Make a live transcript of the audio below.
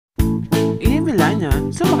Inibila niya,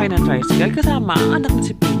 sumakay ng tricycle kasama ang anak na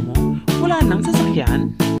si Primo. Wala nang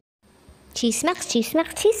sasakyan. Chismax,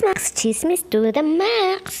 Chismax, Chismax, Chismis to the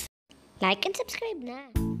max! Like and subscribe na!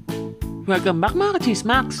 Welcome back mga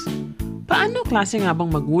ka-Chismax! Paano klase nga bang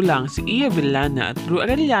magulang si Arellano at Drew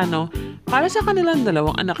Arellano para sa kanilang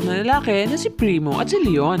dalawang anak na lalaki na si Primo at si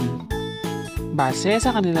Leon? Base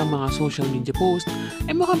sa kanilang mga social media post,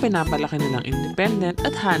 ay mukhang pinapalaki nilang independent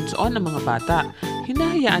at hands-on ang mga bata.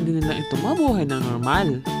 Hinahayaan din nilang ito mabuhay ng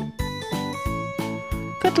normal.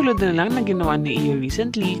 Katulad na lang na ginawa ni Ia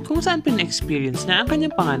recently kung saan pina-experience na ang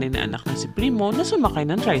kanyang panganay na anak na si Primo na sumakay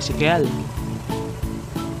ng tricycle.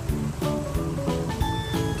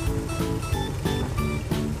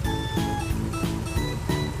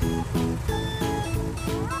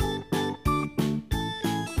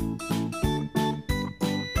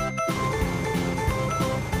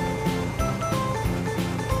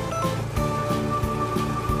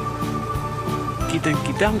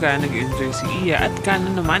 Kitang-kita hanggang nag-enjoy si Ia at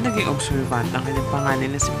Kano naman naging observant ang kanyang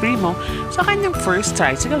panganay na si Primo sa kanyang first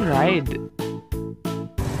tricycle ride.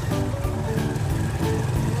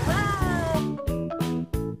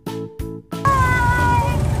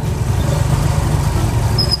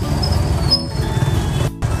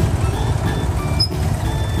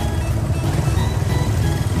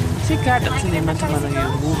 Sikat at siniman sa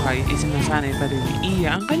malayang buhay ay sinasanay pa rin ni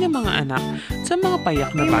Ia ang kanyang mga anak sa mga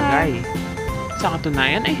payak na bagay. Sa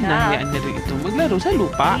katunayan ay hinahayaan niya rin itong maglaro sa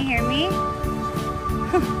lupa. Can you hear me?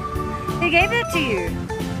 He gave it to you.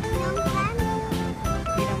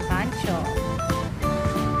 Pinong pancho.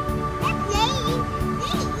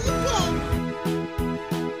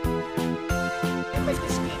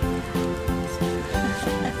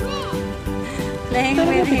 Playing Talaga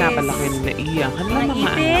with his pinapalaki nila Ia ang kanilang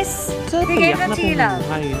mga anak sa payak na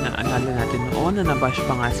pamumuhay na alala natin noon na nabash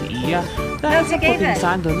pa nga si Ia dahil sa puting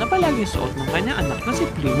sando na palaging suot ng kanyang anak na si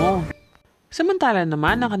Primo. Samantala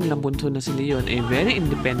naman ang kanilang bunso na si Leon ay very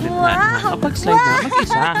independent na nakakapag-slide na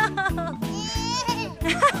mag-isa.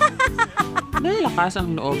 Nalakas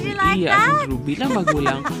ang loob ni Ia at ni Drew bilang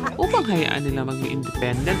magulang upang hayaan nila maging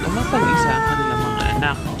independent o magpag-isa ang kanilang mga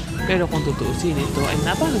anak. Pero kung tutuusin, ito ay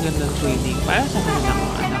napakagandang training para sa kanilang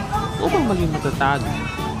mga anak upang maging matatag.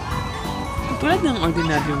 Tulad ng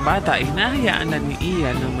ordinaryong bata ay hinahayaan na ni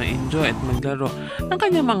Ia na ma-enjoy at maglaro ng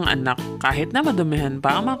kanyang mga anak kahit na madumihan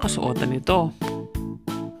pa ang mga kasuotan nito.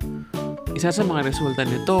 Isa sa mga resulta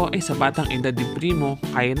nito ay sa batang edad ni Primo,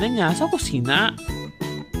 kaya na niya sa kusina.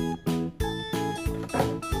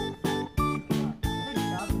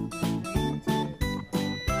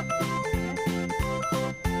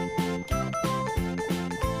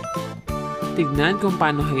 Tignan kung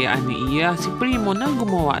paano hayaan ni Ia si Primo na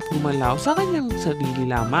gumawa at gumalaw sa kanyang sarili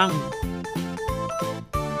lamang.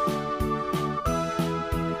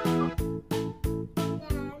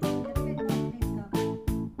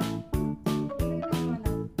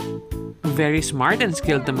 Very smart and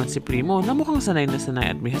skilled naman si Primo na mukhang sanay na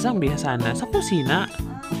sanay at bihasang-bihasa na sa kusina.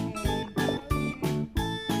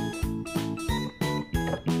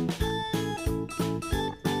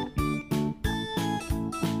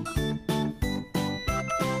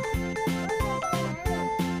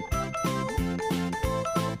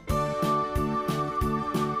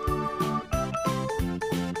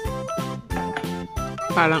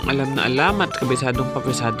 Parang alam na alam at kabisadong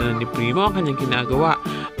papisado na ni Primo ang kanyang ginagawa,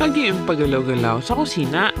 paging yung paggalaw-galaw sa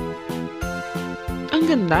kusina. Ang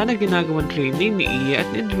ganda na ginagawang training ni Ia at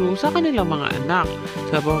ni Drew sa kanilang mga anak.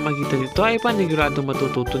 Sa pamamagitan nito ay paniguradong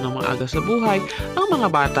matututo ng mga aga sa buhay ang mga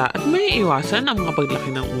bata at may iwasan ang mga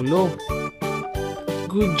paglaki ng ulo.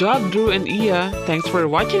 Good job Drew and Ia! Thanks for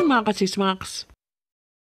watching mga ka-Chismax!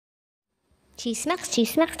 Chismax,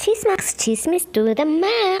 Chismax, Chismax, Chismis to the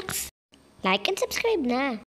max! Like and subscribe na!